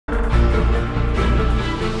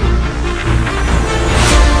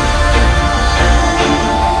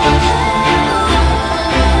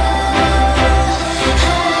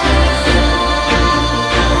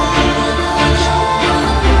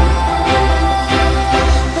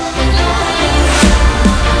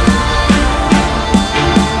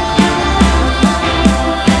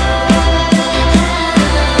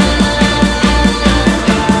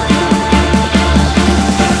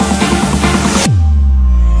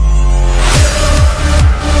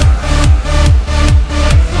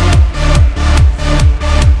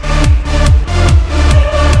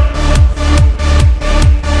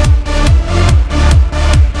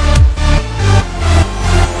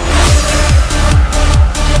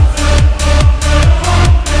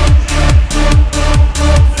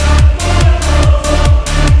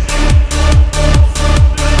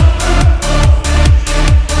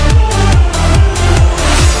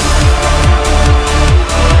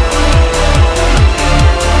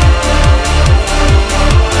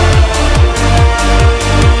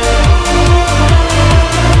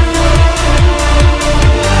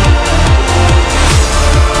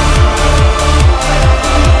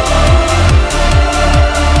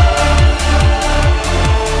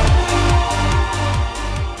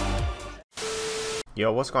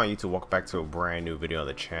Yo, what's going on YouTube? Welcome back to a brand new video on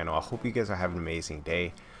the channel. I hope you guys are having an amazing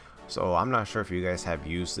day. So I'm not sure if you guys have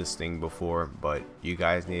used this thing before, but you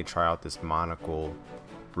guys need to try out this monocle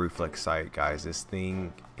reflex sight, guys. This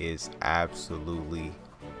thing is absolutely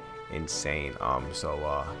insane.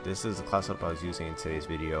 This is the class setup I was using in today's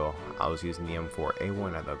video. I was using the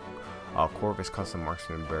M4A1 at the Corvus Custom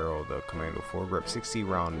Marksman Barrel, the Commando 4-grip 60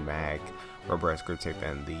 round mag, rubberized grip tape,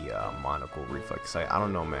 and the monocle reflex sight. I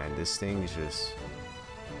don't know, man, this thing is just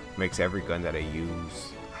makes every gun that I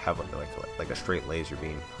use have like a straight laser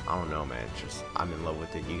beam. I don't know, man, it's just, I'm in love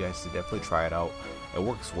with it. You guys should definitely try it out. It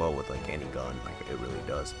works well with like any gun, like it really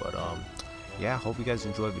does. But yeah, hope you guys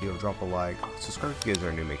enjoyed the video. Drop a like, subscribe if you guys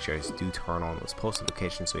are new. Make sure you guys do turn on those post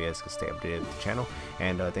notifications so you guys can stay updated with the channel.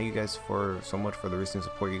 And thank you guys so much for the recent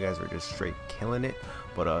support. You guys are just straight killing it.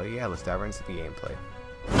 But yeah, let's dive right into the gameplay.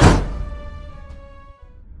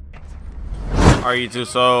 Alright, YouTube,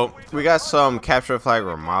 so we got some capture flag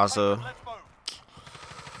Ramaza.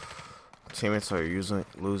 Teammates are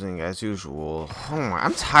losing as usual. Oh my,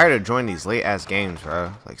 I'm tired of joining these late ass games,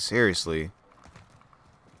 bro. Like, seriously.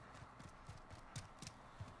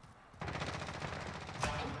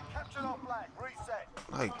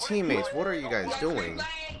 Like, teammates, what are you guys doing?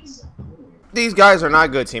 These guys are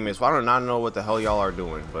not good teammates. Well, I do not know what the hell y'all are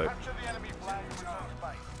doing, but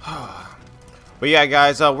but yeah,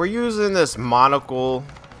 guys, we're using this monocle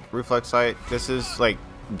reflex sight. This is like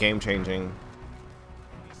game changing.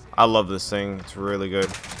 I love this thing. It's really good.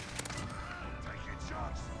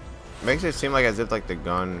 Makes it seem like as if like the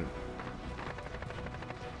gun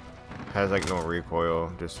has like no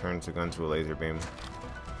recoil, just turns the gun to a laser beam.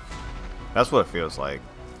 That's what it feels like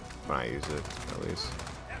when I use it, at least.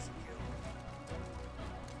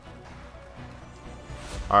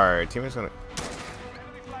 Alright, teammate's gonna...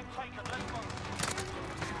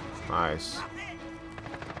 Nice.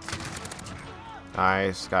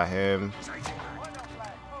 Nice, got him.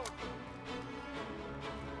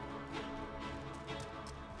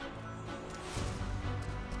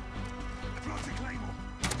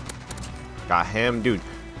 Got him, dude.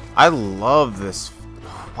 I love this.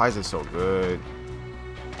 Why is it so good?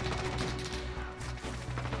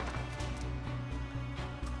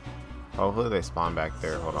 Hopefully they spawn back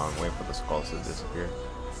there. Hold on, wait for the skulls to disappear.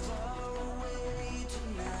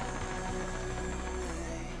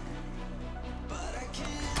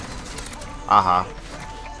 Aha.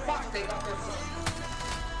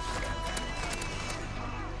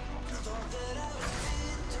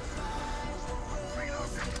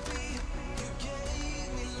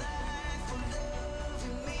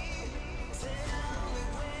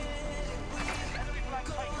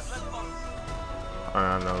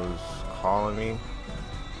 I don't know who's calling me.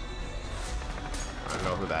 I don't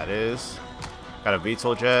know who that is. Got a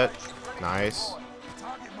VTOL jet. Nice.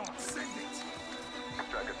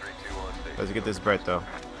 Let's get this bread though.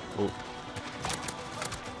 Ooh.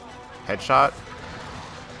 Headshot.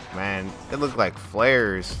 Man, it looked like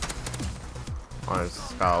flares on his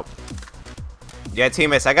scalp. Yeah,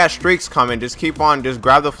 teammates, I got streaks coming. Just keep on. Just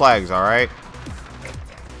grab the flags, alright?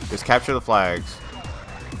 Just capture the flags.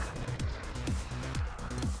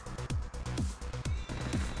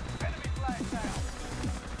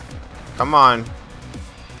 Come on.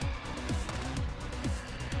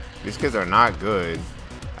 These kids are not good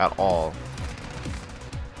at all.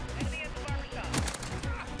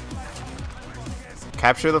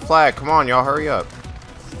 Capture the flag. Come on, y'all, hurry up.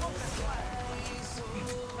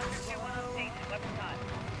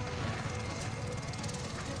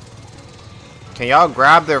 Can y'all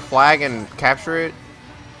grab their flag and capture it?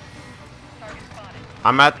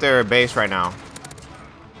 I'm at their base right now.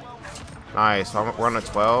 Nice. We're on a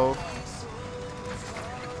 12.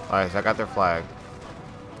 Nice, I got their flag.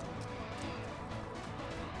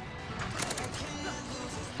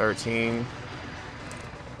 13.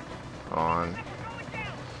 On.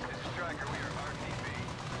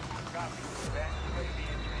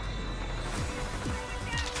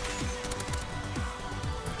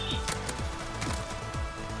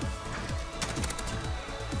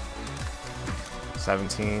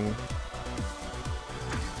 $17.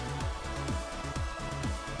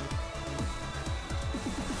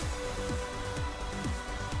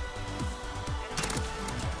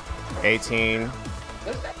 $18.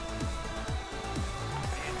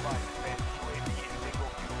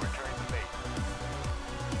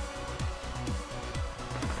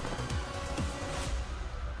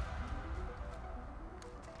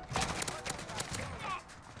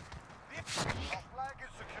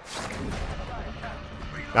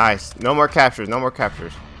 Nice. No more captures. No more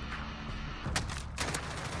captures.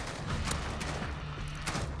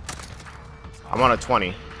 I'm on a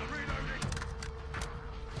 20.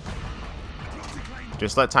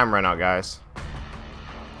 Just let time run out, guys.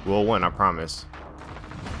 We'll win, I promise.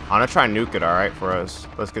 I'm gonna try and nuke it, alright, for us.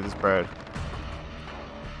 Let's get this bread.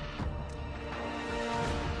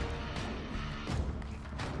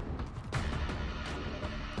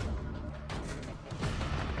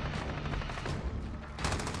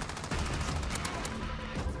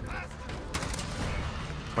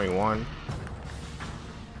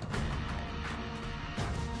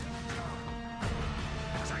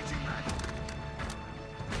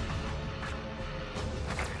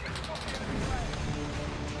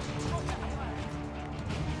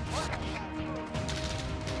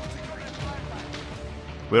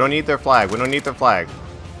 We don't need their flag. We don't need their flag.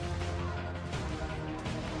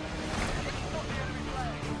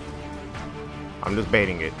 I'm just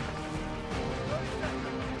baiting it.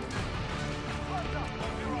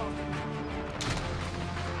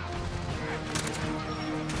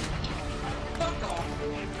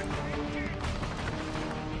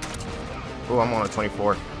 Oh, I'm on a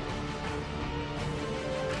 24.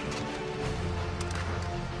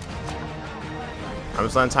 I'm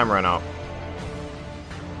just letting time run out.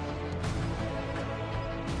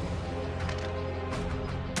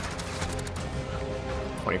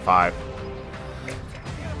 $25.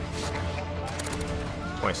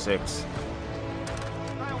 $26.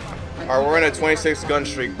 Alright, we're in a 26 gun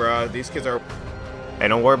streak, bro. These kids are... Hey,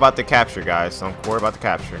 don't worry about the capture, guys. Don't worry about the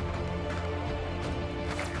capture.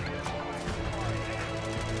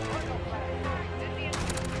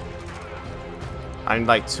 I need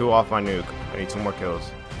like 2 off my nuke. I need 2 more kills.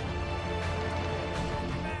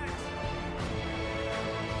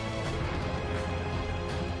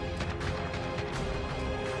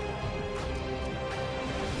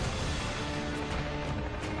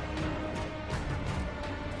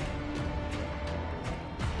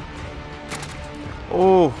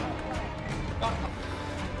 Oh.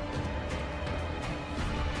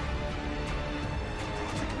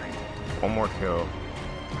 One more kill.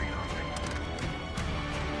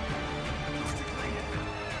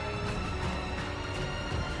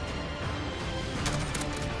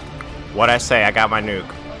 What'd I say? I got my nuke.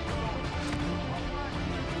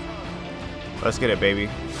 Let's get it, baby.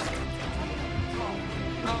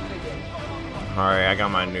 Alright, I got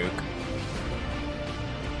my nuke.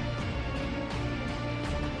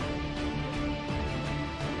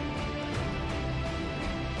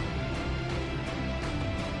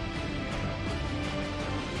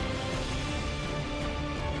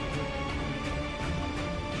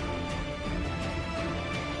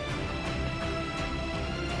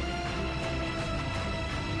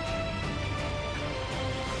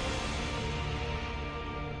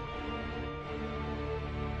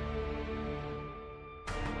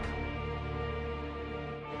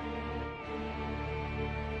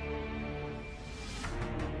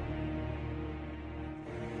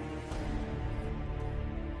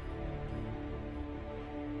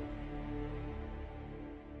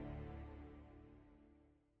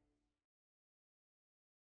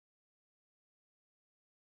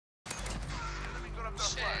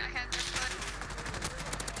 Shit, I had this one.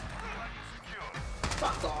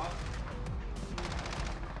 Fuck off.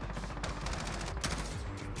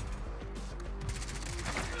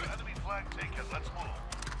 Enemy flag taken. Let's move.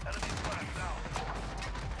 Enemy flag down.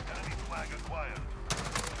 Enemy flag acquired.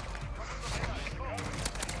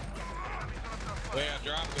 Oh yeah,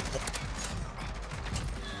 dropped it.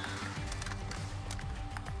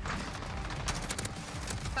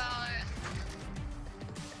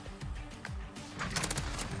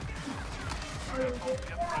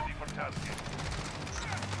 Get ready for tasking.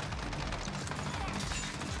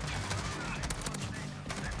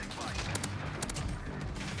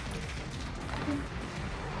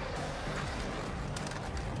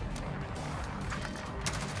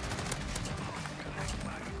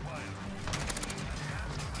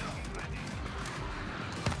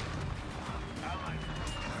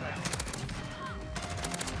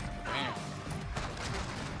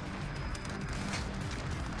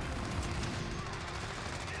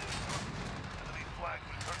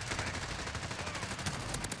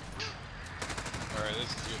 Alright,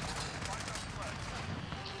 this is good.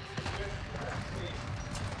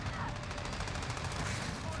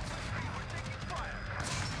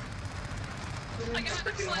 I got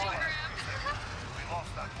the flame grab. We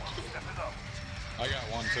lost that one. Step it up. I got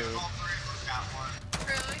one too.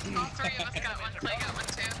 Really? All 3 of us got one. Clay got one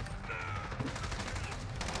too.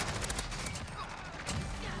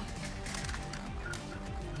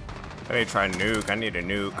 I need to try nuke. I need a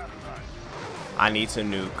nuke. I need to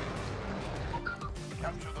nuke.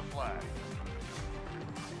 Capture the flag.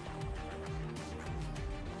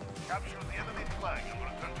 Capture the enemy flag and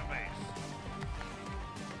return to base.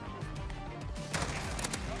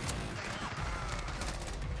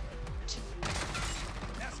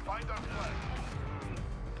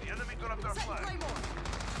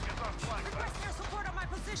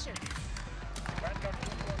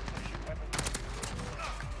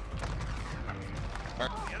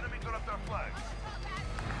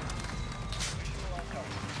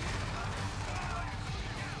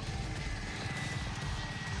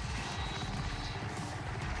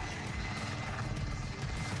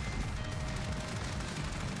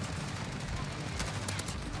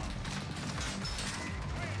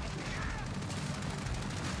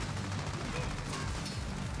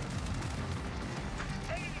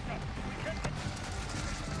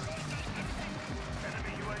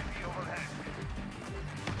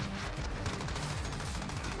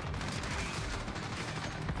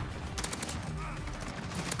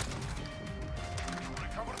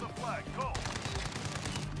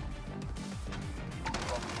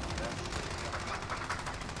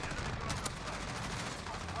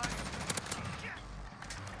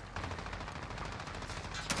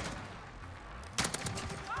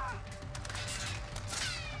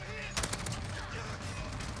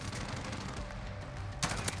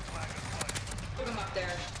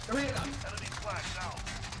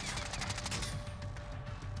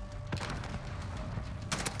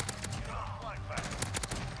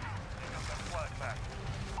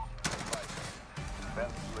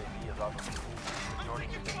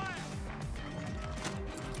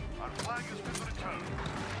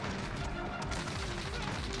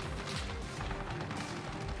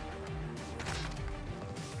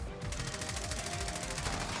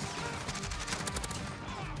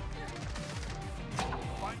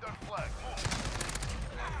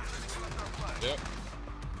 Yep.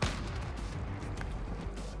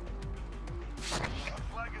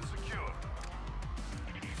 Flag is secure.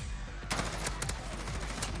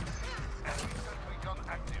 Enemy sentry gun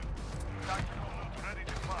active. Tactical loot ready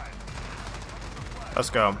to fire.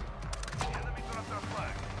 Let's go. The enemy dropped our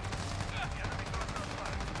flag. The enemy dropped our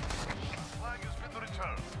flag. Flag is fit to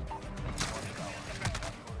return.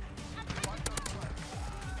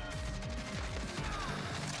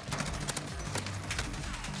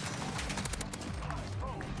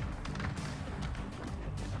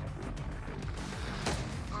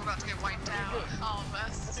 We're about to get wiped out, all of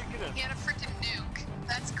us. He had a freaking nuke.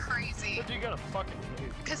 That's crazy. But you got a fucking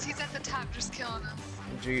nuke. Because he's at the top just killing us.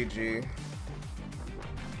 GG.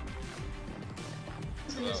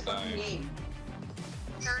 Without dying.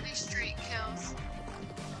 30 straight kills.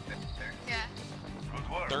 Yeah. Good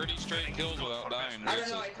work. 30 straight kills without dying. I don't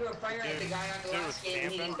know, I threw a fire at the guy on the Dude, last game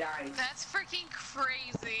and he didn't die. That's freaking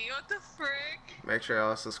crazy. What the frick? Make sure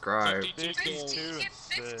y'all subscribe. 52 50, kills. get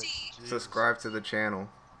 50. Jeez. Subscribe to the channel.